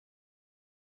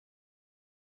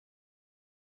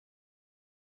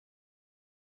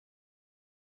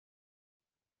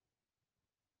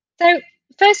So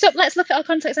first up, let's look at our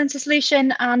contact center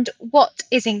solution and what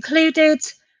is included.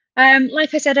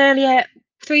 Like I said earlier,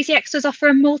 3CX does offer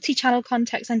a multi-channel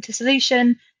contact center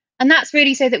solution, and that's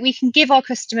really so that we can give our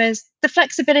customers the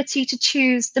flexibility to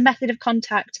choose the method of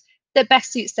contact that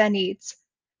best suits their needs.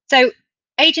 So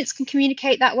agents can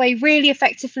communicate that way really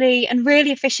effectively and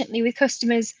really efficiently with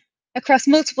customers across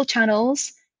multiple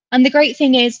channels. And the great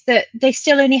thing is that they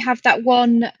still only have that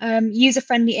one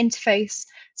user-friendly interface.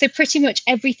 So pretty much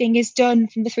everything is done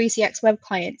from the 3CX web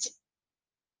client.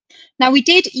 Now we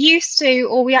did used to,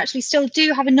 or we actually still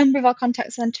do have a number of our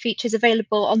contact center features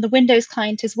available on the Windows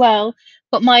client as well.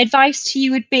 But my advice to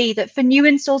you would be that for new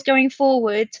installs going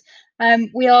forward,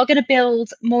 we are going to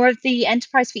build more of the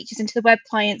enterprise features into the web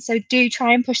client. So do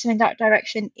try and push them in that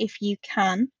direction if you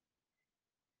can.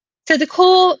 So the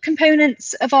core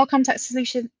components of our contact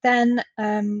solution then,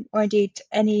 or indeed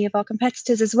any of our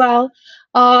competitors as well,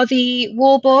 are the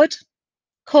wallboard,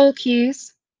 call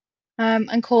queues,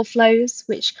 and call flows,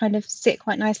 which kind of sit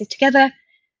quite nicely together.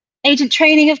 Agent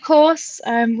training, of course,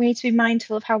 we need to be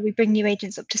mindful of how we bring new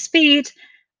agents up to speed.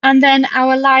 And then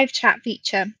our live chat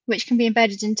feature, which can be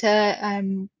embedded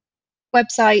into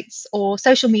websites or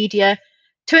social media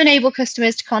to enable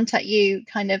customers to contact you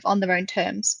kind of on their own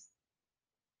terms.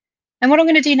 And what I'm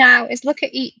going to do now is look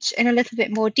at each in a little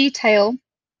bit more detail,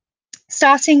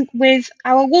 starting with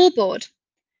our wallboard.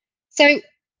 So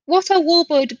what our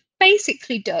wallboard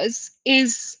basically does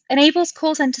is enables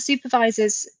call center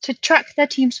supervisors to track their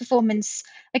team's performance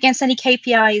against any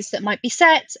KPIs that might be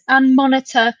set and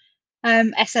monitor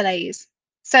SLAs.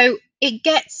 So it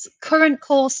gets current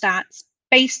call stats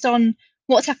based on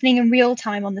what's happening in real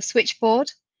time on the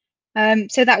switchboard.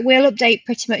 So that will update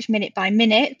pretty much minute by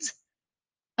minute.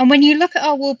 And when you look at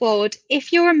our wallboard,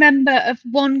 if you're a member of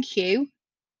one queue,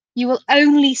 you will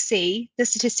only see the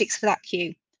statistics for that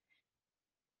queue.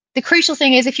 The crucial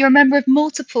thing is if you're a member of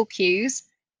multiple queues,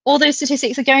 all those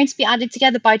statistics are going to be added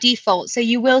together by default. So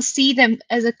you will see them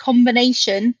as a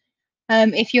combination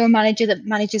if you're a manager that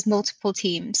manages multiple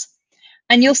teams.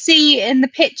 And you'll see in the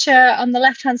picture on the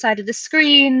left-hand side of the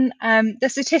screen, the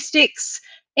statistics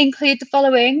include the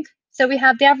following. So we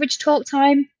have the average talk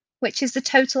time, which is the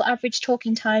total average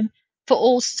talking time for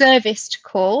all serviced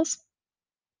calls.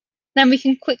 Then we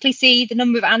can quickly see the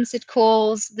number of answered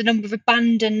calls, the number of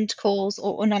abandoned calls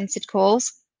or unanswered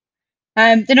calls,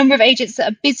 the number of agents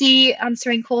that are busy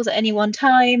answering calls at any one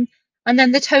time, and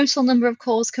then the total number of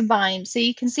calls combined. So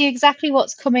you can see exactly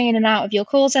what's coming in and out of your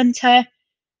call center.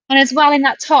 And as well in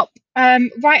that top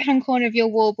right-hand corner of your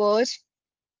wallboard,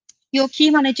 your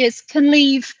queue managers can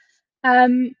leave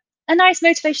a nice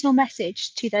motivational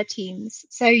message to their teams.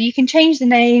 So you can change the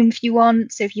name if you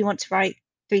want. So if you want to write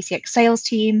 3CX sales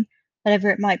team, whatever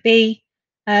it might be,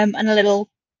 and a little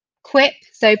quip.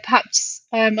 So perhaps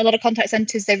a lot of contact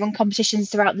centers, they run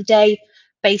competitions throughout the day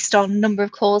based on number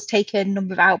of calls taken,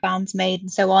 number of outbounds made,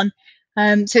 and so on.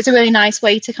 So it's a really nice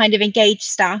way to kind of engage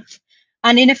staff.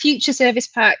 And in a future service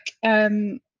pack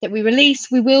that we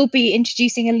release, we will be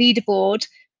introducing a leaderboard.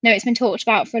 Now it's been talked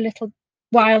about for a little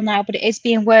while now, but it is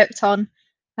being worked on.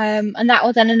 And that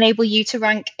will then enable you to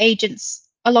rank agents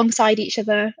alongside each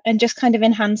other and just kind of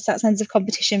enhance that sense of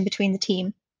competition between the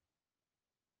team.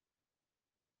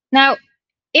 Now,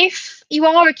 if you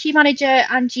are a queue manager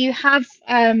and you have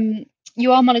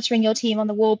you are monitoring your team on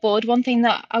the wallboard, one thing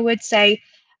that I would say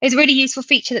is a really useful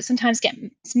feature that sometimes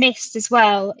gets missed as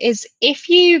well is if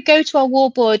you go to our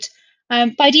wallboard,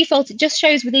 by default it just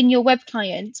shows within your web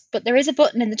client, but there is a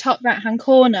button in the top right hand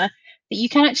corner that you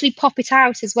can actually pop it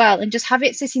out as well and just have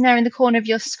it sitting there in the corner of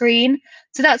your screen.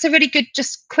 So that's a really good,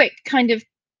 just quick kind of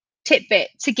tidbit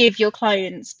to give your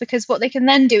clients, because what they can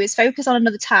then do is focus on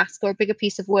another task or a bigger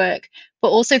piece of work, but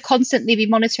also constantly be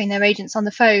monitoring their agents on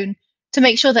the phone to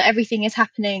make sure that everything is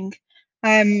happening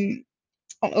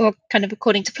or kind of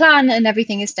according to plan and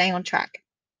everything is staying on track.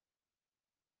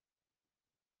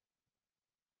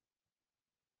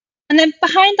 And then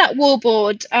behind that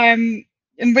wallboard,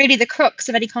 and really the crux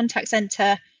of any contact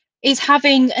center, is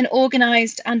having an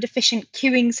organized and efficient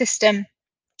queuing system.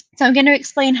 So I'm going to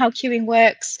explain how queuing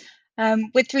works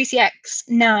with 3CX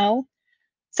now.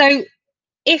 So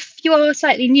if you are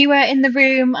slightly newer in the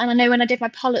room, and I know when I did my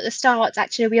poll at the start,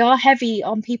 actually we are heavy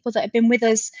on people that have been with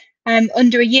us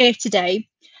under a year today.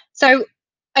 So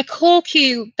a call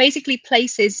queue basically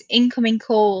places incoming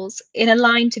calls in a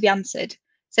line to be answered.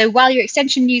 So while your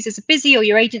extension users are busy or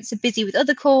your agents are busy with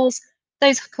other calls,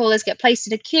 those callers get placed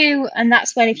in a queue, and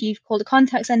that's when, if you've called a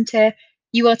contact center,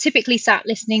 you are typically sat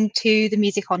listening to the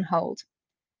music on hold.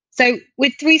 So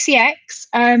with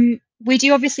 3CX, we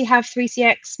do obviously have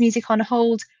 3CX music on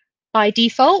hold by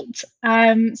default,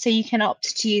 so you can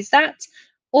opt to use that.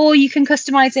 or you can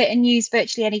customize it and use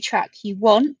virtually any track you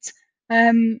want.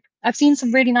 I've seen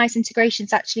some really nice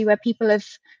integrations actually where people have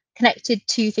connected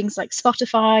to things like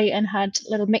Spotify and had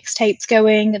little mixtapes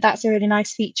going. That's a really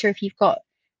nice feature if you've got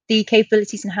the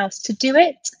capabilities in house to do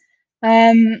it.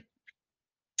 And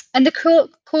the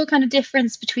core kind of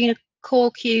difference between a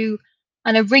call queue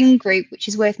and a ring group, which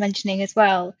is worth mentioning as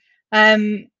well,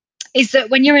 is that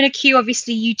when you're in a queue,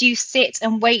 obviously you do sit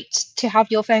and wait to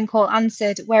have your phone call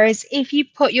answered. Whereas if you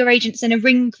put your agents in a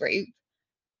ring group,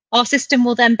 our system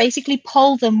will then basically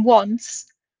poll them once.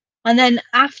 And then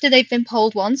after they've been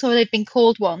polled once or they've been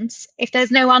called once, if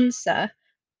there's no answer,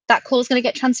 that call is going to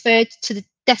get transferred to the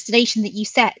destination that you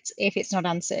set if it's not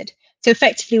answered. So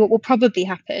effectively, what will probably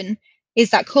happen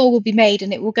is that call will be made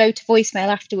and it will go to voicemail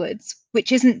afterwards,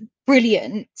 which isn't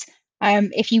brilliant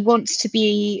if you want to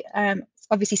be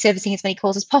obviously servicing as many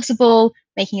calls as possible,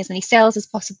 making as many sales as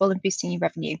possible, and boosting your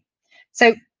revenue.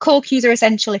 So call queues are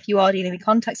essential if you are dealing with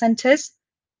contact centers.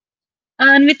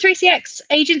 And with 3CX,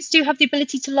 agents do have the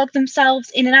ability to log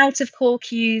themselves in and out of call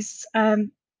queues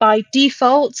by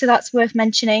default, so that's worth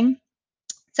mentioning.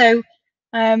 So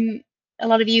a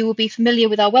lot of you will be familiar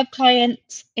with our web client.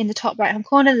 In the top right hand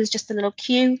corner, there's just a little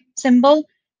queue symbol,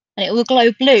 and it will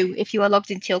glow blue if you are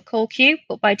logged into your call queue.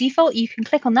 But by default, you can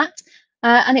click on that,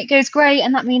 and it goes grey,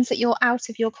 and that means that you're out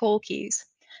of your call queues.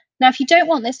 Now, if you don't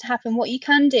want this to happen, what you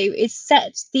can do is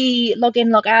set the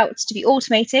login, log out to be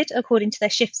automated according to their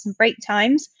shifts and break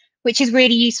times, which is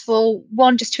really useful.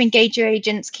 One, just to engage your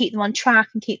agents, keep them on track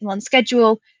and keep them on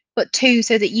schedule, but two,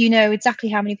 so that you know exactly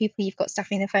how many people you've got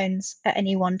staffing their phones at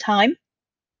any one time.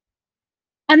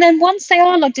 And then once they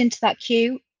are logged into that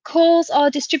queue, calls are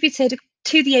distributed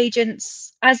to the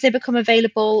agents as they become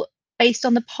available based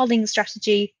on the polling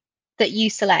strategy that you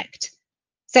select.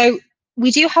 So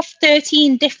we do have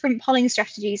 13 different polling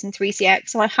strategies in 3CX,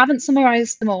 so I haven't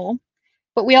summarized them all,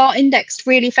 but we are indexed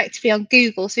really effectively on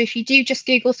Google. So if you do just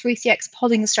Google 3CX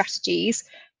polling strategies,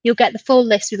 you'll get the full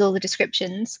list with all the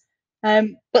descriptions.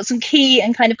 But some key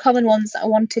and kind of common ones that I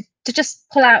wanted to just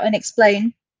pull out and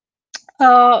explain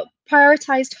are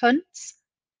prioritized hunts.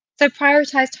 So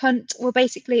prioritized hunt will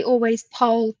basically always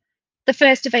poll the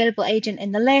first available agent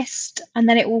in the list, and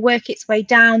then it will work its way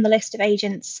down the list of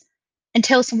agents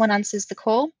until someone answers the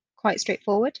call. Quite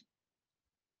straightforward.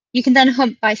 You can then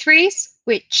hunt by threes,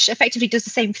 which effectively does the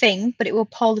same thing, but it will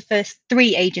poll the first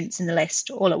 3 agents in the list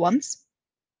all at once.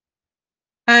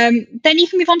 Then you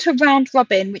can move on to a round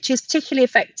robin, which is particularly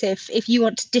effective if you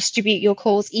want to distribute your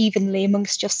calls evenly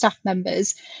amongst your staff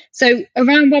members. So a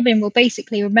round robin will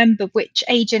basically remember which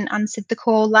agent answered the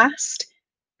call last.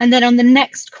 And then on the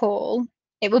next call,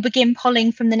 it will begin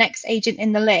polling from the next agent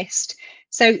in the list.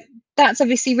 So that's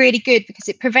obviously really good because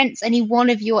it prevents any one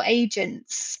of your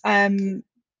agents from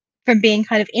being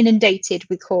kind of inundated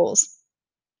with calls.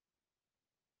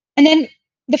 And then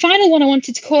the final one I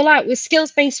wanted to call out was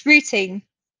skills-based routing,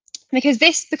 because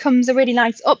this becomes a really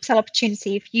nice upsell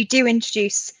opportunity if you do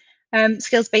introduce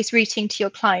skills-based routing to your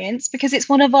clients, because it's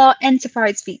one of our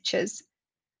enterprise features.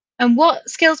 And what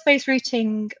skills-based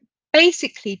routing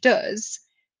basically does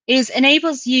is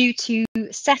enables you to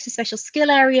set a special skill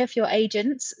area for your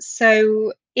agents.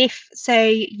 So if,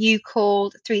 say, you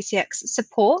called 3CX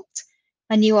support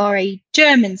and you are a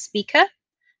German speaker,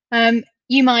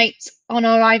 you might, on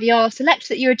our IVR, select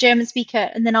that you're a German speaker,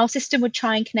 and then our system would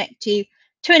try and connect you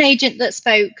to an agent that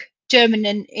spoke German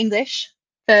and English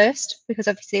first, because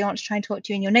obviously they want to try and talk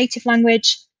to you in your native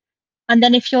language. And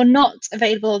then if you're not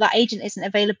available, or that agent isn't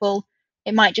available,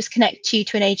 it might just connect you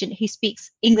to an agent who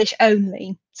speaks English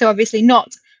only. So obviously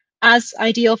not as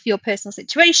ideal for your personal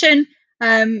situation,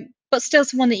 but still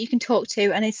someone that you can talk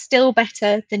to, and is still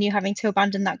better than you having to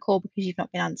abandon that call because you've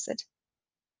not been answered.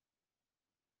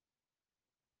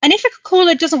 And if a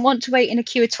caller doesn't want to wait in a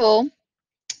queue at all,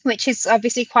 which is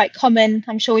obviously quite common,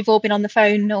 I'm sure we've all been on the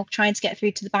phone or trying to get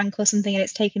through to the bank or something, and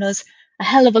it's taken us a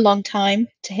hell of a long time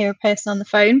to hear a person on the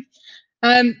phone,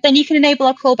 then you can enable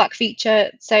our callback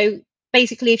feature. So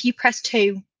basically, if you press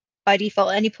 2 by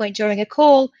default at any point during a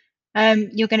call,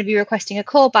 you're going to be requesting a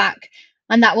callback,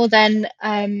 and that will then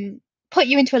put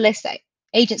you into a list that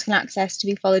agents can access to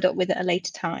be followed up with at a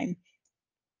later time.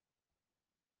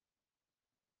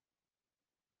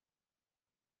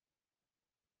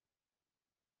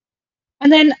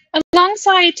 And then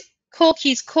alongside call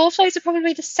queues, call flows are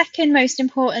probably the second most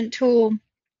important tool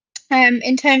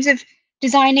in terms of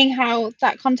designing how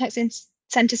that contact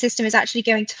center system is actually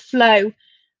going to flow.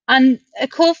 And a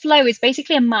call flow is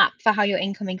basically a map for how your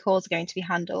incoming calls are going to be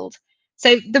handled.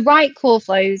 So the right call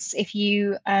flows, if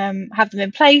you have them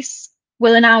in place,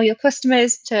 will allow your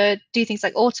customers to do things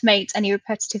like automate any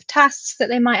repetitive tasks that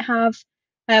they might have.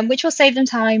 which will save them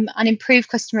time and improve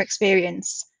customer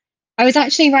experience. I was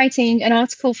actually writing an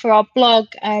article for our blog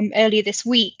earlier this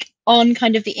week on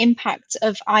kind of the impact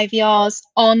of IVRs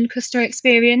on customer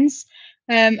experience.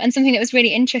 And something that was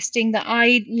really interesting that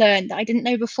I learned that I didn't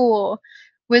know before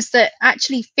was that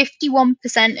actually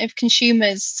 51% of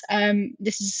consumers,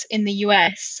 this is in the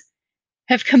US,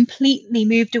 have completely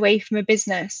moved away from a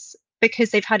business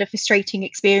because they've had a frustrating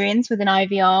experience with an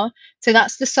IVR. So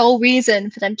that's the sole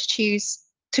reason for them to choose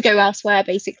to go elsewhere,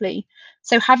 basically.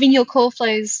 So having your call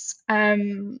flows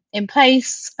in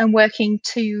place and working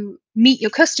to meet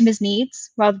your customers' needs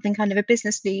rather than kind of a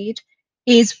business need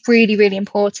is really, really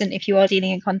important if you are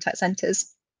dealing in contact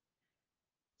centers.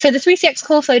 So the 3CX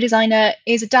Call Flow Designer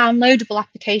is a downloadable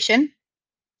application.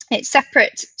 It's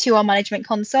separate to our management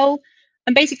console.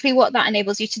 And basically what that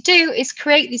enables you to do is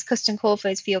create these custom call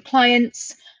flows for your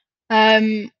clients.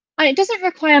 And it doesn't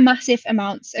require massive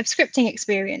amounts of scripting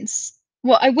experience.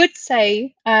 What I would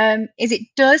say is it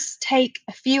does take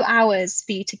a few hours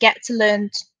for you to get to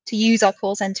learn to use our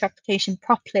call center application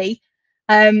properly.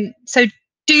 So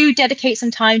do dedicate some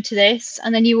time to this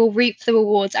and then you will reap the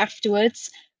rewards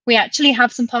afterwards. We actually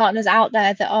have some partners out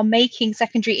there that are making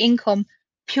secondary income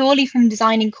purely from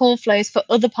designing call flows for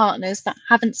other partners that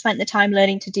haven't spent the time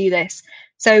learning to do this.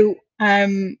 So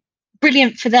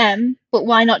brilliant for them, but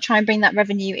why not try and bring that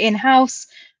revenue in-house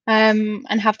and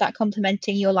have that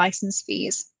complementing your license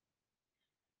fees?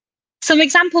 Some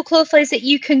example call flows that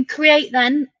you can create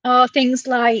then are things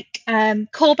like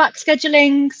callback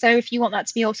scheduling. So if you want that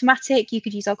to be automatic, you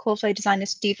could use our call flow designer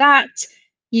to do that.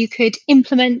 You could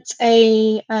implement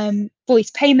a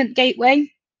voice payment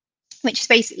gateway, which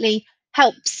basically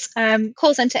helps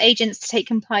call center agents to take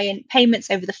compliant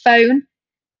payments over the phone.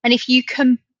 And if you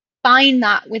combine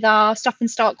that with our stop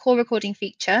and start call recording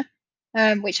feature,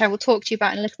 which I will talk to you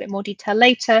about in a little bit more detail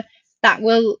later, that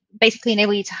will basically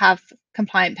enable you to have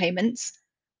compliant payments.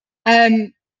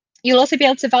 You'll also be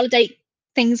able to validate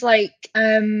things like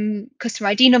customer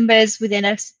ID numbers within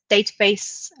a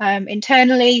database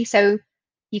internally. So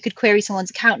you could query someone's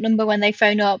account number when they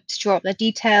phone up to draw up their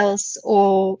details.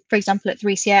 Or, for example, at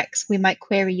 3CX, we might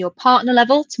query your partner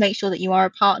level to make sure that you are a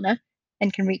partner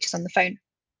and can reach us on the phone.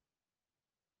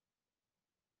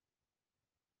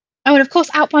 Oh, and of course,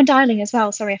 outbound dialing as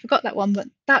well. Sorry, I forgot that one, but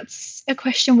that's a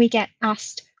question we get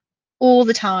asked all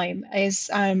the time is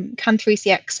can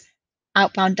 3CX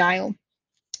outbound dial?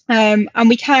 And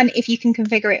we can, if you can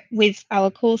configure it with our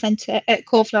call center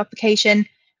call flow application.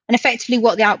 And effectively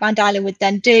what the outbound dialer would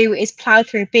then do is plow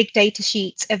through a big data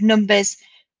sheet of numbers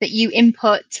that you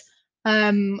input.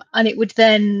 And it would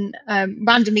then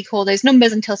randomly call those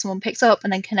numbers until someone picks up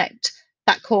and then connect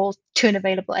that call to an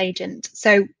available agent.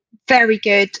 So very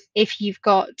good if you've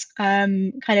got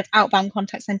kind of outbound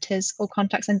contact centers or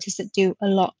contact centers that do a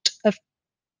lot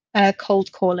of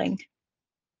cold calling.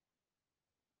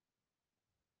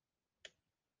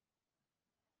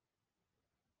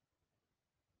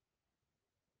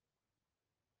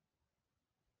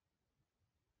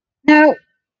 Now,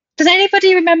 does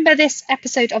anybody remember this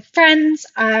episode of Friends?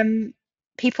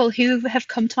 People who have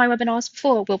come to my webinars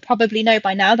before will probably know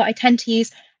by now that I tend to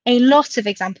use a lot of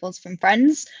examples from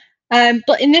Friends.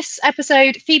 But in this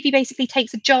episode, Phoebe basically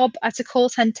takes a job at a call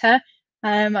center.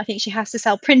 I think she has to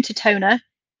sell printer toner.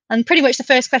 And pretty much the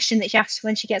first question that she asks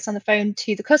when she gets on the phone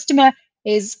to the customer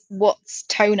is, what's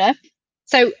toner?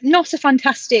 So not a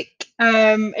fantastic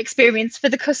experience for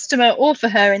the customer or for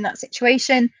her in that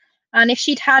situation. And if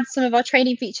she'd had some of our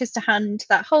training features to hand,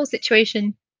 that whole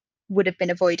situation would have been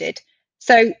avoided.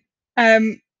 So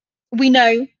we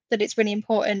know that it's really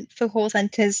important for call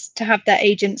centres to have their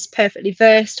agents perfectly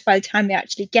versed by the time they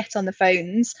actually get on the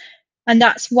phones. And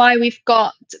that's why we've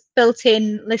got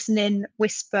built-in listening,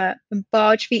 whisper, and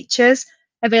barge features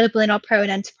available in our Pro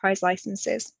and Enterprise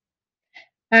licenses.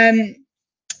 And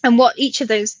what each of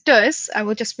those does, I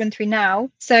will just run through now.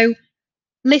 So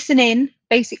listen in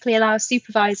basically allows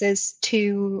supervisors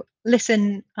to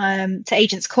listen to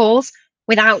agents' calls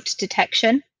without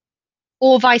detection,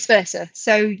 or vice versa.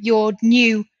 So your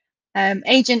new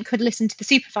agent could listen to the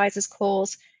supervisor's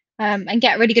calls and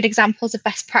get really good examples of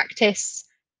best practice,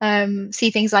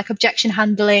 see things like objection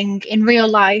handling in real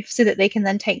life so that they can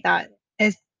then take that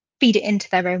as feed it into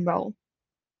their own role.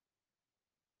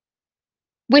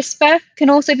 Whisper can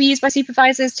also be used by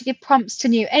supervisors to give prompts to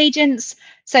new agents.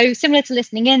 So similar to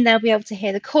listening in, they'll be able to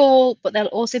hear the call, but they'll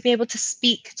also be able to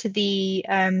speak to the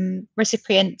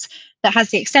recipient that has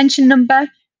the extension number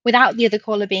without the other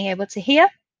caller being able to hear.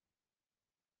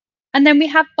 And then we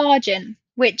have barging,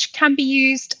 which can be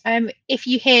used if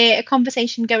you hear a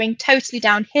conversation going totally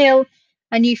downhill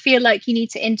and you feel like you need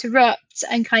to interrupt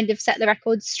and kind of set the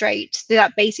record straight. So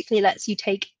that basically lets you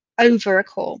take over a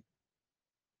call.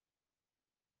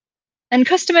 And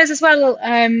customers as well,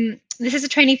 this is a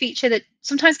training feature that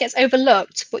sometimes gets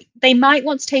overlooked, but they might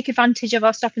want to take advantage of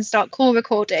our stop and start call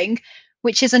recording,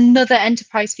 which is another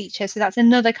enterprise feature. So that's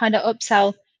another kind of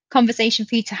upsell conversation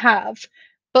for you to have.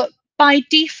 But by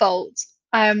default,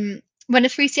 when a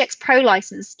 3CX Pro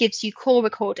license gives you call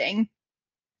recording,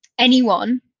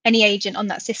 anyone, any agent on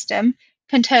that system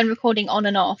can turn recording on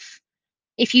and off.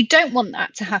 If you don't want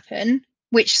that to happen,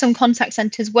 which some contact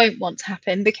centers won't want to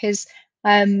happen because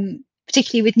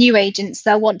particularly with new agents,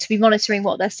 they'll want to be monitoring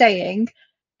what they're saying,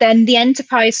 then the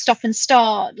enterprise stop and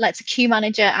start lets a queue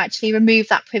manager actually remove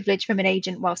that privilege from an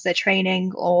agent whilst they're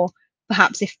training, or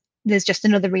perhaps if there's just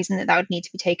another reason that would need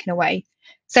to be taken away.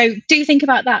 So do think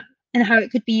about that and how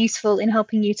it could be useful in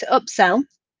helping you to upsell.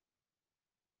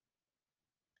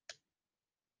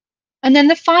 And then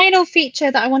the final feature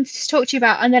that I wanted to talk to you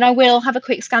about, and then I will have a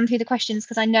quick scan through the questions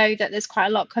because I know that there's quite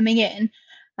a lot coming in.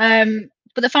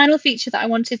 But the final feature that I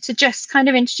wanted to just kind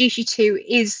of introduce you to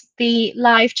is the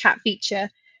live chat feature.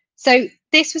 So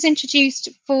this was introduced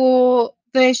for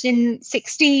version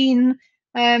 16,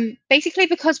 basically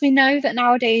because we know that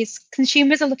nowadays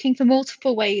consumers are looking for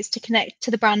multiple ways to connect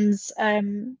to the brands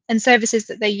and services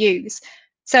that they use.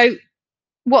 So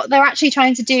what they're actually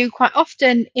trying to do quite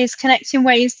often is connect in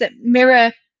ways that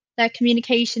mirror their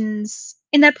communications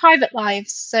in their private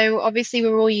lives. So obviously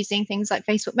we're all using things like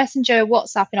Facebook Messenger,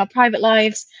 WhatsApp in our private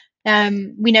lives.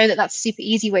 We know that that's a super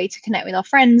easy way to connect with our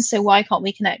friends. So why can't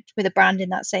we connect with a brand in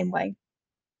that same way?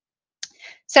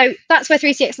 So that's where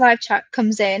 3CX Live Chat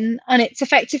comes in, and it's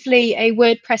effectively a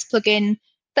WordPress plugin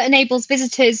that enables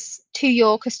visitors to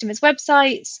your customers'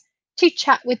 websites to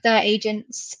chat with their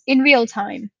agents in real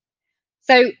time.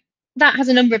 So that has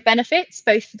a number of benefits,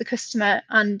 both for the customer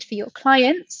and for your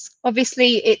clients.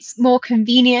 Obviously, it's more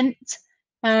convenient,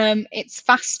 it's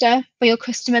faster. For your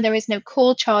customer, there is no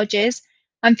call charges.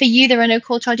 And for you, there are no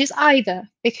call charges either,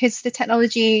 because the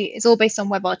technology is all based on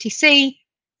WebRTC.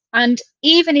 And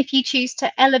even if you choose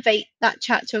to elevate that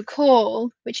chat to a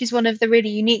call, which is one of the really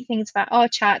unique things about our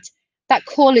chat, that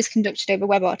call is conducted over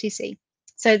WebRTC.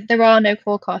 So there are no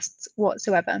call costs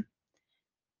whatsoever.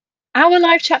 Our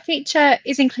live chat feature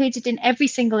is included in every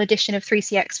single edition of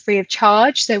 3CX free of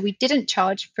charge, so we didn't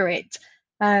charge for it,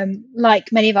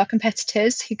 like many of our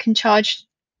competitors who can charge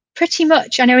pretty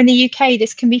much. I know in the UK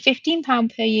this can be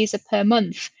 £15 per user per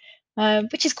month,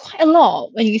 which is quite a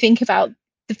lot when you think about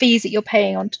the fees that you're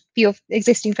paying on for your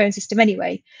existing phone system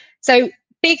anyway. So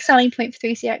big selling point for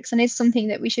 3CX, and is something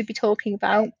that we should be talking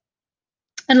about.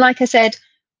 And like I said,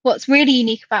 what's really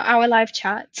unique about our live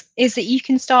chat is that you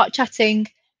can start chatting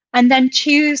and then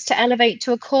choose to elevate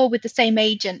to a call with the same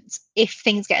agent if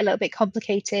things get a little bit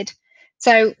complicated.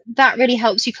 So that really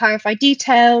helps you clarify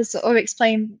details or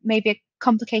explain maybe a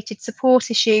complicated support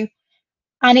issue.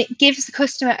 And it gives the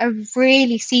customer a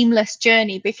really seamless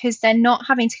journey because they're not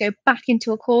having to go back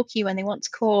into a call queue when they want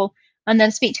to call and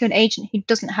then speak to an agent who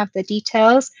doesn't have their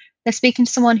details. They're speaking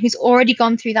to someone who's already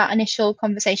gone through that initial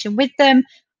conversation with them,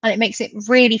 and it makes it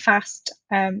really fast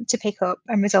to pick up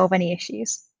and resolve any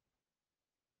issues.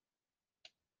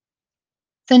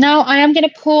 So now I am going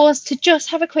to pause to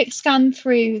just have a quick scan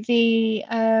through the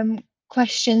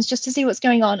questions just to see what's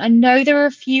going on. I know there are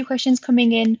a few questions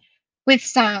coming in with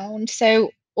sound, so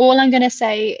all I'm going to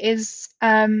say is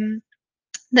that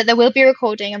there will be a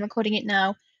recording. I'm recording it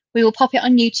now. We will pop it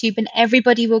on YouTube, and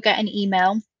everybody will get an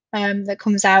email that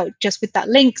comes out just with that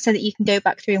link so that you can go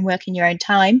back through and work in your own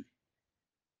time.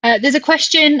 There's a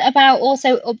question about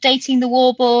also updating the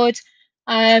wallboard.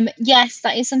 Yes,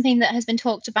 that is something that has been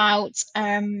talked about,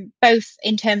 both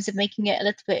in terms of making it a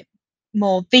little bit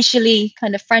more visually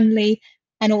kind of friendly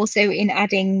and also in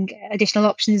adding additional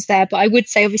options there. But I would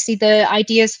say, obviously, the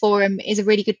ideas forum is a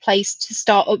really good place to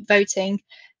start upvoting.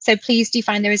 So please do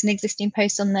find there is an existing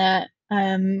post on there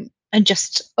and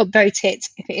just upvote it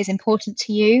if it is important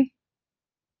to you.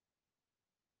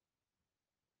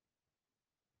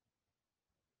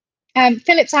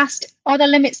 Philip's asked, are there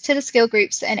limits to the skill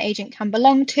groups that an agent can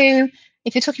belong to?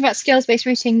 If you're talking about skills-based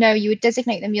routing, no, you would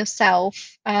designate them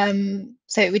yourself.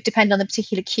 So it would depend on the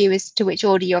particular queue as to which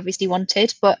order you obviously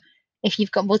wanted. But if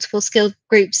you've got multiple skill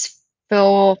groups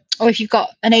or if you've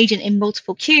got an agent in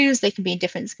multiple queues, they can be in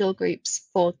different skill groups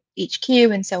for each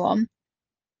queue and so on.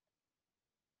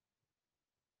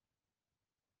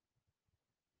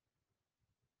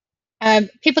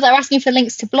 People that are asking for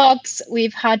links to blogs,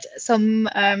 we've had some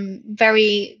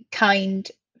very kind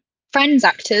friends,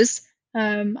 actors,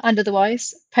 and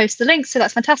otherwise post the links, so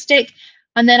that's fantastic.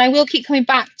 And then I will keep coming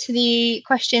back to the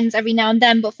questions every now and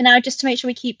then, but for now, just to make sure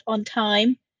we keep on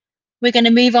time, we're going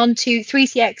to move on to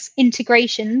 3CX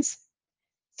integrations.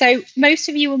 So most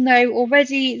of you will know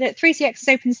already that 3CX is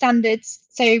open standards.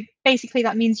 So basically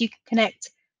that means you can connect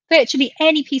virtually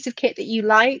any piece of kit that you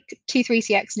like to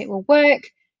 3CX and it will work,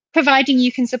 providing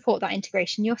you can support that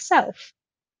integration yourself.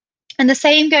 And the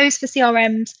same goes for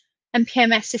CRMs and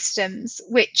PMS systems,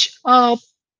 which are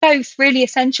both really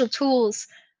essential tools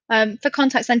for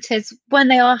contact centers when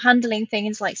they are handling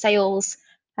things like sales,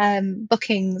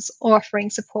 bookings, or offering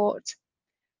support.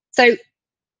 So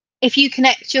if you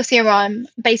connect your CRM,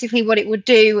 basically what it would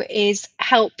do is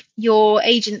help your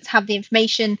agents have the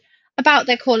information about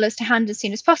their callers to hand as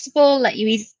soon as possible, let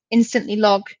you instantly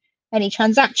log any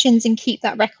transactions and keep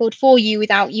that record for you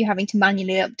without you having to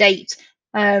manually update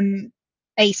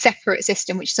a separate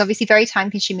system, which is obviously very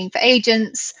time consuming for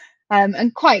agents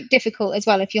and quite difficult as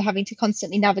well if you're having to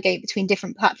constantly navigate between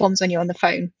different platforms when you're on the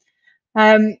phone.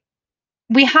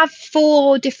 We have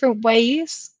 4 different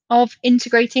ways of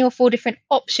integrating, or 4 different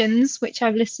options, which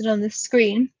I've listed on the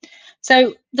screen.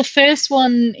 So the first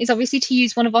one is obviously to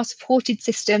use one of our supported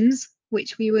systems,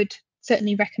 which we would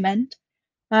certainly recommend,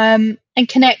 and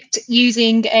connect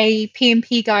using a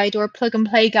P&P guide or a plug and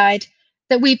play guide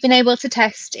that we've been able to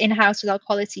test in-house with our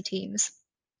quality teams.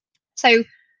 So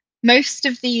most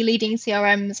of the leading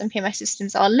CRMs and PMS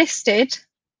systems are listed,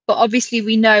 but obviously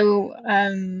we know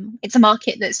it's a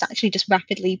market that's actually just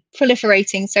rapidly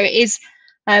proliferating. So it is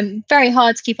very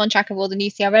hard to keep on track of all the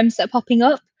new CRMs that are popping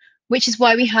up, which is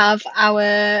why we have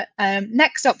our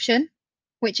next option,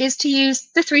 which is to use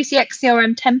the 3CX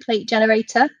CRM template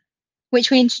generator, which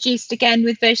we introduced again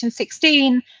with version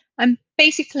 16. And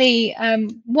basically,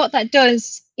 what that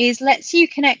does is lets you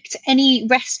connect any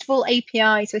RESTful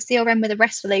API, so a CRM with a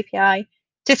RESTful API,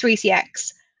 to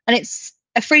 3CX. And it's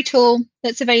a free tool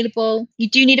that's available. You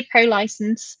do need a pro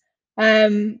license,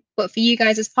 but for you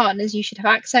guys as partners, you should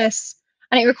have access.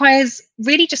 And it requires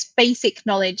really just basic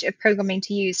knowledge of programming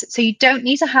to use. So you don't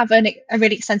need to have a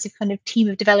really extensive kind of team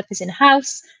of developers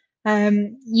in-house.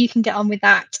 You can get on with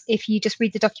that if you just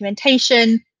read the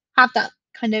documentation, have that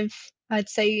kind of, I'd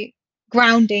say,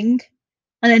 grounding,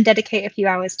 and then dedicate a few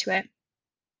hours to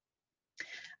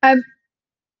it.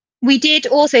 We did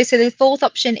also, so the 4th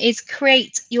option is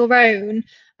create your own.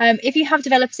 If you have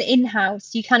developers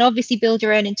in-house, you can obviously build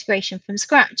your own integration from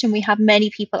scratch, and we have many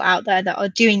people out there that are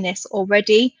doing this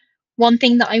already. One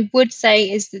thing that I would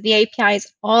say is that the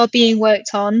APIs are being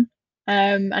worked on,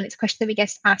 and it's a question that we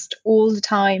get asked all the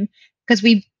time because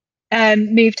we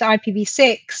moved to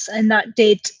IPv6, and that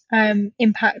did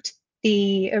impact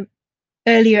the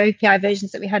earlier API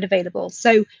versions that we had available.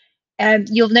 So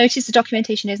you'll notice the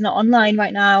documentation is not online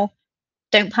right now.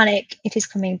 Don't panic, it is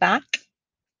coming back.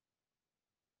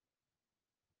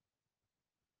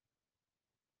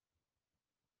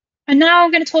 And now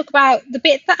I'm going to talk about the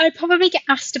bit that I probably get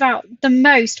asked about the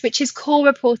most, which is call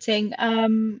reporting.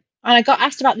 And I got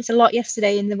asked about this a lot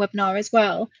yesterday in the webinar as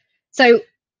well. So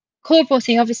call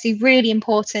reporting, obviously really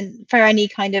important for any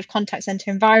kind of contact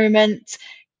center environment.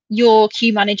 Your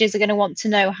queue managers are going to want to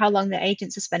know how long their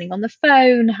agents are spending on the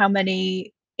phone, how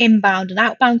many inbound and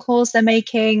outbound calls they're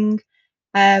making,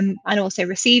 and also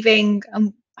receiving,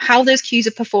 and how those queues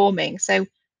are performing. So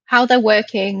how they're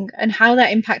working and how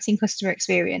they're impacting customer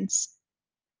experience.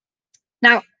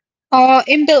 Now, our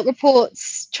inbuilt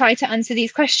reports try to answer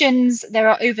these questions. There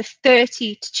are over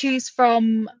 30 to choose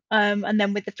from, and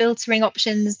then with the filtering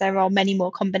options, there are many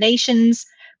more combinations.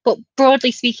 But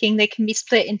broadly speaking, they can be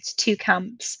split into 2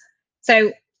 camps.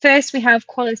 So first, we have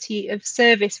quality of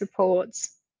service reports,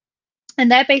 and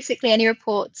they're basically any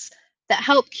reports that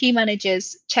help queue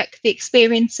managers check the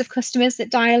experience of customers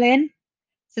that dial in.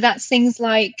 So that's things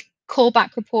like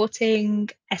callback reporting,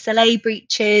 SLA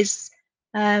breaches,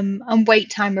 and wait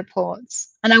time reports.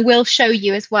 And I will show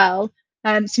you as well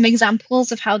some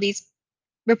examples of how these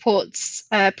reports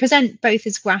present both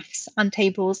as graphs and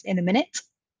tables in a minute.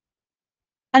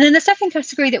 And then the second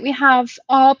category that we have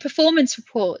are performance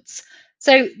reports.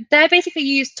 So they're basically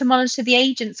used to monitor the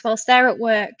agents whilst they're at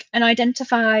work and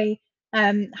identify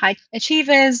high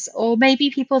achievers, or maybe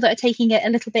people that are taking it a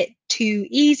little bit too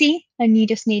easy and you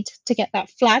just need to get that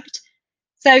flagged.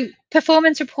 So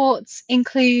performance reports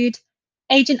include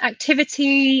agent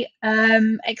activity,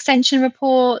 extension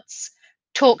reports,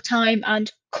 talk time,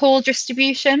 and call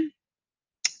distribution.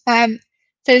 So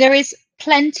there is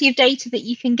plenty of data that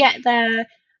you can get there.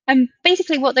 And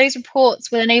basically what those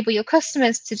reports will enable your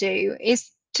customers to do is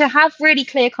to have really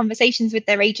clear conversations with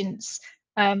their agents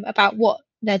about what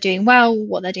they're doing well,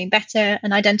 what they're doing better,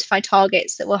 and identify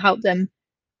targets that will help them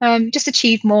just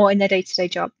achieve more in their day-to-day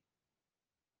job.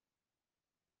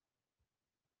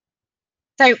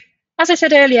 So, as I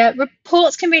said earlier,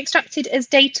 reports can be extracted as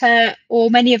data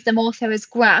or many of them also as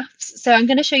graphs. So I'm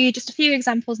going to show you just a few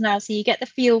examples now so you get the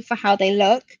feel for how they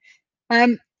look.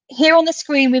 Um, Here on the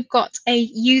screen, we've got a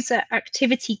user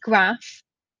activity graph,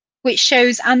 which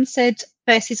shows answered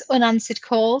versus unanswered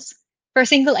calls for a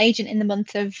single agent in the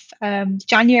month of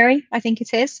January, I think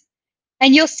it is.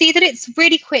 And you'll see that it's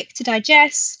really quick to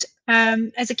digest.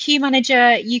 As a queue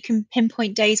manager, you can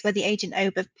pinpoint days where the agent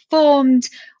overperformed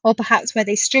or perhaps where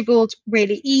they struggled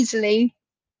really easily.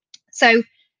 So,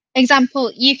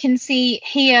 example, you can see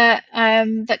here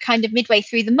that kind of midway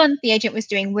through the month, the agent was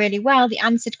doing really well. The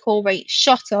answered call rate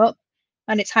shot up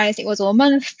and its highest it was all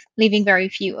month, leaving very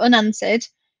few unanswered.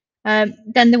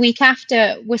 Then the week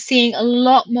after, we're seeing a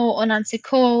lot more unanswered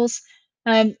calls.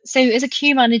 So as a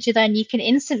queue manager, then you can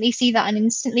instantly see that and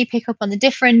instantly pick up on the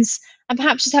difference and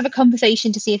perhaps just have a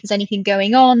conversation to see if there's anything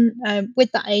going on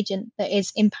with that agent that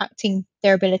is impacting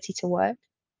their ability to work.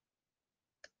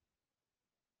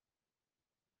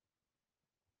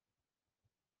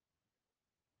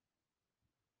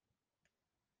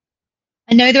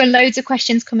 I know there are loads of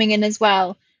questions coming in as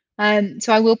well.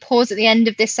 So I will pause at the end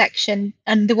of this section.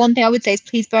 And the one thing I would say is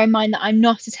please bear in mind that I'm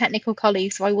not a technical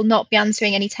colleague, so I will not be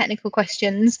answering any technical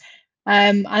questions.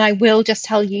 And I will just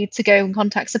tell you to go and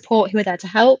contact support who are there to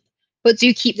help, but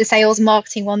do keep the sales and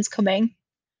marketing ones coming.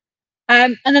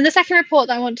 And then the second report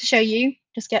that I want to show you,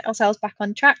 just get ourselves back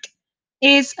on track,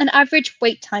 is an average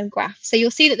wait time graph. So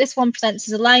you'll see that this one presents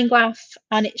as a line graph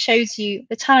and it shows you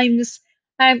the times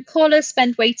callers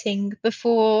spend waiting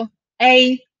before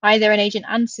either an agent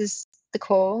answers the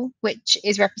call, which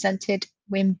is represented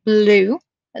in blue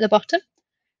at the bottom,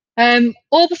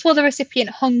 or before the recipient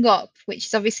hung up, which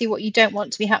is obviously what you don't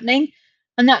want to be happening,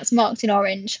 and that's marked in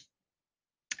orange.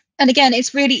 And again,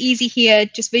 it's really easy here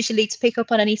just visually to pick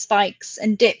up on any spikes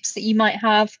and dips that you might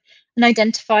have and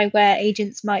identify where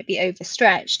agents might be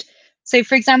overstretched. So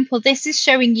for example, this is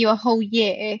showing you a whole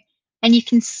year and you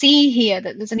can see here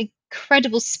that there's an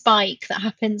incredible spike that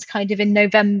happens kind of in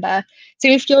November. So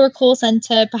if you're a call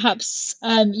center, perhaps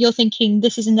you're thinking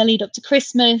this is in the lead up to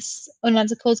Christmas,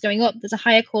 unanswered calls going up, there's a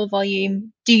higher call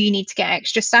volume. Do you need to get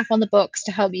extra staff on the books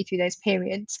to help you through those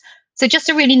periods? So just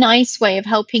a really nice way of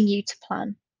helping you to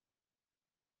plan.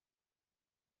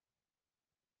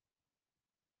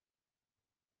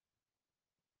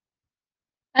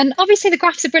 And obviously the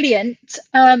graphs are brilliant,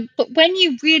 but when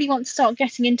you really want to start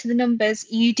getting into the numbers,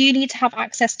 you do need to have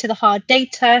access to the hard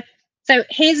data. So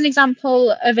here's an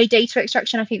example of a data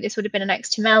extraction. I think this would have been an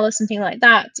XML or something like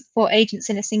that for agents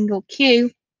in a single queue.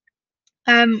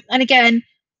 And again,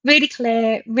 really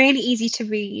clear, really easy to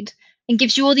read, and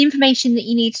gives you all the information that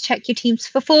you need to check your team's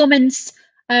performance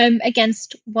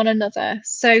against one another.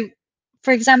 So,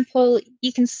 for example,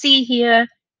 you can see here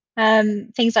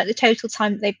things like the total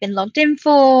time that they've been logged in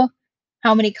for,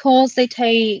 how many calls they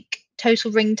take,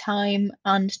 total ring time,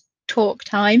 and talk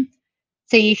time.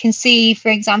 So you can see, for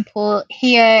example,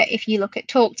 here, if you look at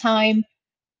talk time,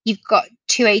 you've got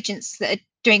two agents that are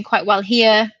doing quite well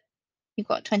here. You've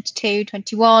got 22,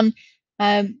 21,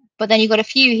 but then you've got a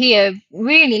few here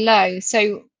really low.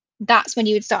 So that's when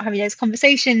you would start having those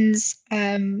conversations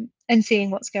and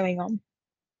seeing what's going on.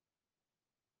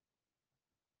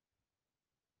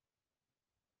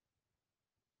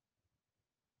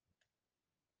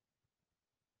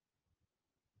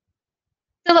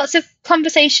 So lots of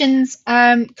conversations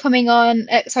coming on,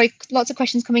 sorry, lots of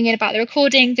questions coming in about the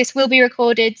recording. This will be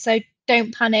recorded, so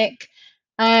don't panic.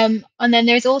 And then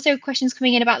there's also questions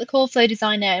coming in about the call flow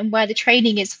designer and where the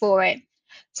training is for it.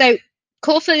 So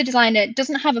call flow designer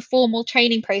doesn't have a formal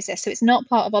training process, so it's not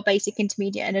part of our basic,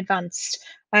 intermediate, and advanced.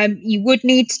 You would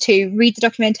need to read the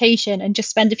documentation and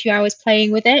just spend a few hours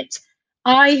playing with it.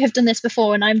 I have done this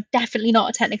before, and I'm definitely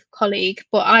not a technical colleague,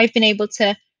 but I've been able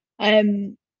to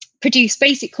produce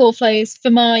basic call flows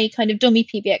for my kind of dummy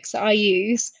PBX that I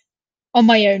use on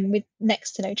my own with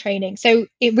next to no training. So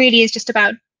it really is just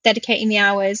about dedicating the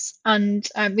hours and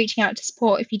reaching out to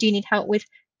support if you do need help with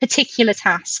particular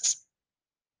tasks.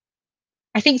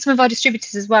 I think some of our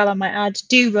distributors as well, I might add,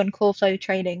 do run call flow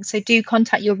training. So do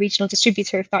contact your regional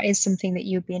distributor if that is something that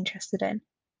you'd be interested in.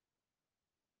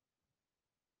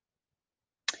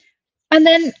 And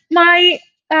then my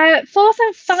fourth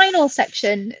and final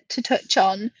section to touch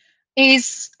on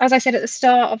is, as I said at the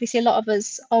start, obviously a lot of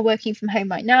us are working from home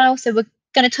right now. So we're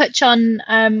going to touch on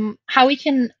how we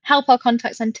can help our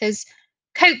contact centres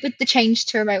cope with the change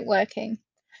to remote working.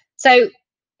 So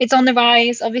it's on the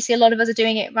rise. Obviously, a lot of us are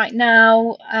doing it right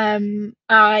now.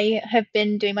 I have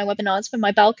been doing my webinars from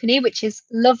my balcony, which is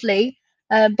lovely,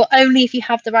 but only if you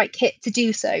have the right kit to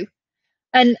do so.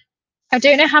 And I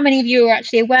don't know how many of you are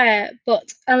actually aware,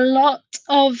 but a lot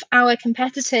of our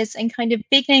competitors and kind of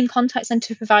big name contact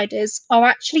center providers are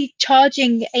actually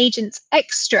charging agents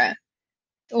extra,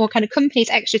 or kind of companies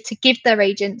extra, to give their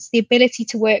agents the ability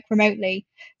to work remotely.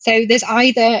 So there's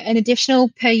either an additional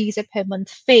per user per month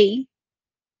fee,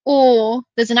 or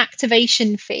there's an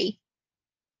activation fee.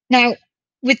 Now,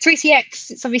 with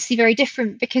 3CX, it's obviously very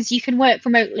different because you can work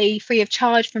remotely free of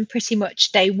charge from pretty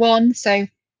much day one. So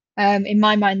in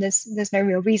my mind, there's no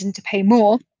real reason to pay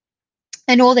more.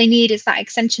 And all they need is that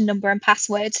extension number and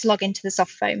password to log into the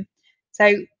soft phone.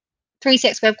 So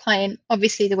 3CX Web Client,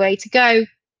 obviously the way to go.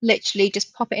 Literally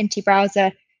just pop it into your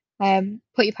browser,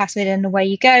 put your password in, and away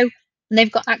you go. And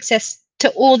they've got access to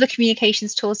all the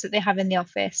communications tools that they have in the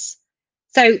office.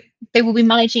 So they will be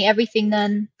managing everything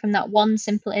then from that one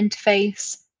simple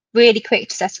interface, really quick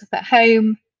to set up at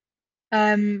home.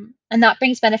 And that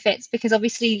brings benefits because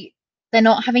obviously they're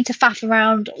not having to faff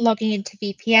around logging into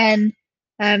VPN.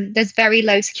 There's very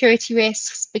low security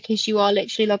risks because you are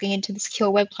literally logging into the secure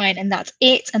web client and that's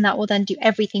it. And that will then do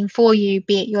everything for you,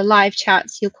 be it your live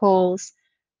chats, your calls,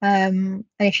 and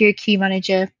if you're a queue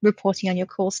manager, reporting on your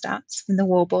call stats from the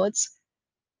wallboards.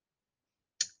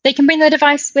 They can bring their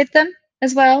device with them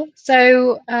as well.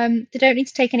 So they don't need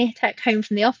to take any tech home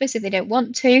from the office if they don't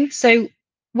want to. So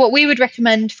what we would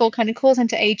recommend for kind of call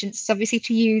center agents is obviously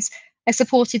to use a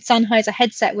supported Sennheiser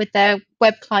headset with their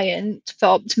web client for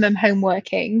optimum home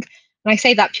working. And I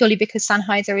say that purely because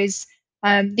Sennheiser is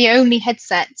the only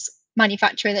headset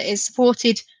manufacturer that is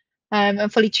supported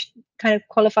and fully kind of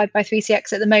qualified by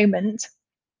 3CX at the moment.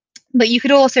 But you could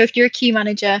also, if you're a queue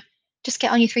manager, just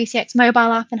get on your 3CX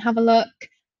mobile app and have a look.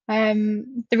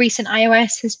 The recent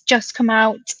iOS has just come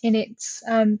out in its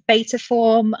beta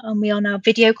form, and we are now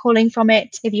video calling from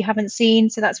it if you haven't seen.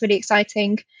 So that's really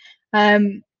exciting.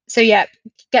 So yeah,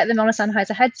 get them on a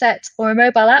Sennheiser headset or a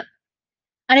mobile app.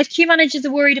 And if queue managers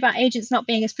are worried about agents not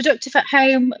being as productive at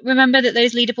home, remember that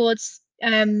those leaderboards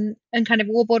and kind of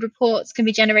wallboard reports can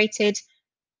be generated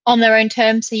on their own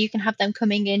terms, so you can have them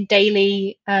coming in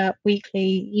daily,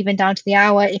 weekly, even down to the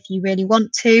hour if you really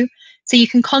want to. So you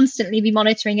can constantly be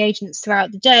monitoring agents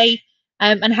throughout the day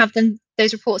and have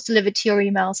those reports delivered to your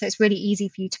email, so it's really easy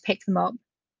for you to pick them up.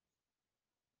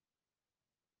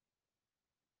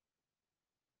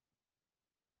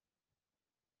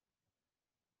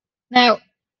 Now,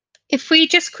 if we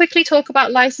just quickly talk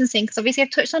about licensing, because obviously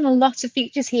I've touched on a lot of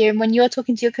features here, and when you're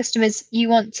talking to your customers, you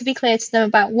want to be clear to them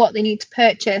about what they need to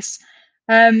purchase.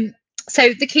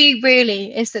 So the key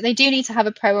really is that they do need to have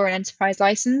a pro or an enterprise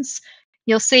license.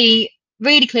 You'll see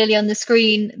really clearly on the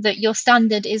screen that your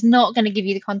standard is not going to give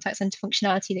you the contact center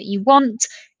functionality that you want.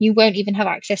 You won't even have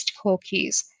access to call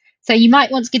queues. So you might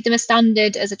want to give them a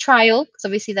standard as a trial, because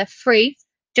obviously they're free,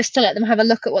 just to let them have a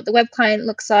look at what the web client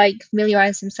looks like,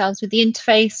 familiarize themselves with the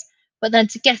interface. But then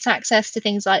to get access to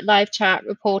things like live chat,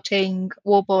 reporting,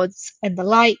 wallboards, and the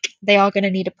like, they are going to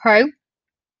need a pro.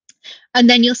 And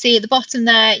then you'll see at the bottom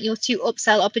there, your two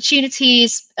upsell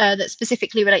opportunities that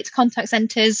specifically relate to contact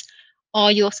centers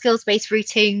are your skills-based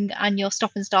routing and your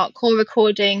stop and start call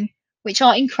recording, which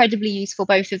are incredibly useful,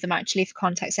 both of them actually, for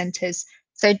contact centers.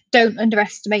 So don't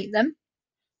underestimate them.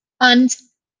 And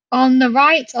on the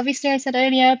right, obviously I said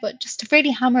earlier, but just to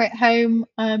really hammer it home,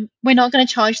 we're not going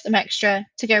to charge them extra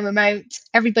to go remote.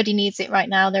 Everybody needs it right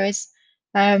now.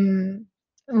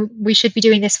 We should be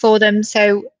doing this for them,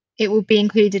 so it will be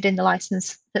included in the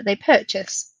license that they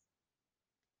purchase.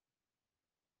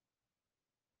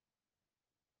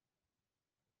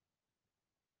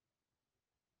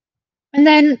 And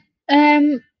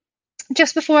then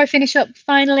just before I finish up,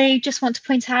 finally, just want to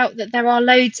point out that there are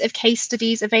loads of case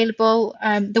studies available.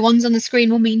 The ones on the screen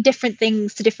will mean different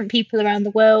things to different people around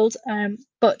the world.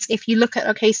 But if you look at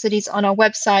our case studies on our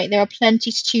website, there are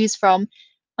plenty to choose from.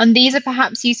 And these are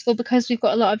perhaps useful because we've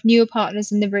got a lot of newer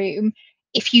partners in the room.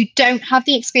 If you don't have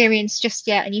the experience just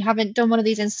yet and you haven't done one of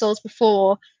these installs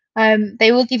before,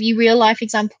 they will give you real life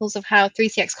examples of how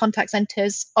 3CX contact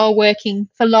centers are working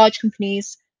for large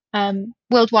companies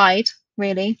worldwide,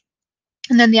 really.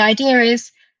 And then the idea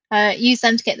is use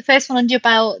them to get the first one under your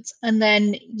belt, and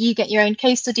then you get your own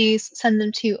case studies, send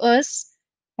them to us,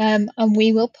 and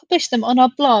we will publish them on our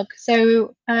blog.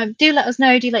 So do let us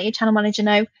know, do let your channel manager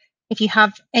know if you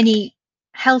have any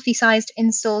healthy sized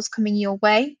installs coming your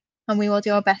way, and we will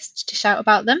do our best to shout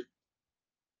about them.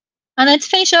 And then to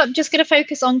finish up, just going to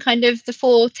focus on kind of the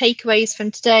 4 takeaways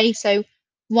from today. So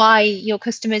why your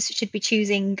customers should be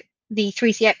choosing the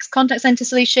 3CX contact center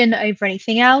solution over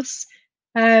anything else.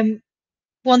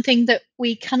 One thing that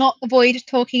we cannot avoid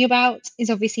talking about is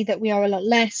obviously that we are a lot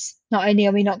less. Not only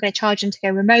are we not going to charge them to go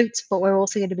remote, but we're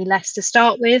also going to be less to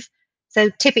start with. So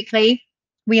typically,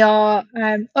 we are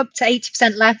up to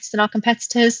 80% less than our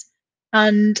competitors.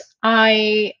 And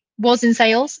I was in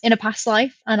sales in a past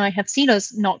life, and I have seen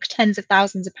us knock tens of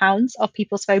thousands of pounds off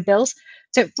people's phone bills.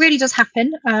 So it really does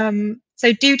happen.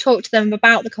 So do talk to them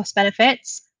about the cost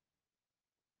benefits.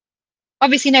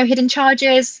 Obviously, no hidden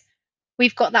charges.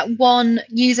 We've got that one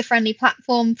user-friendly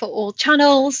platform for all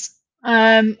channels.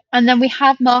 And then we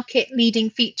have market-leading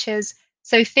features.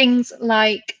 So things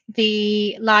like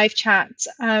the live chat,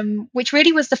 which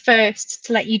really was the first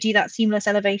to let you do that seamless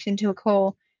elevation to a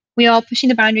call. We are pushing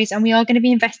the boundaries, and we are going to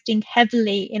be investing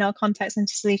heavily in our contact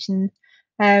center solution,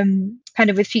 kind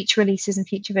of with future releases and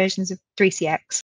future versions of 3CX.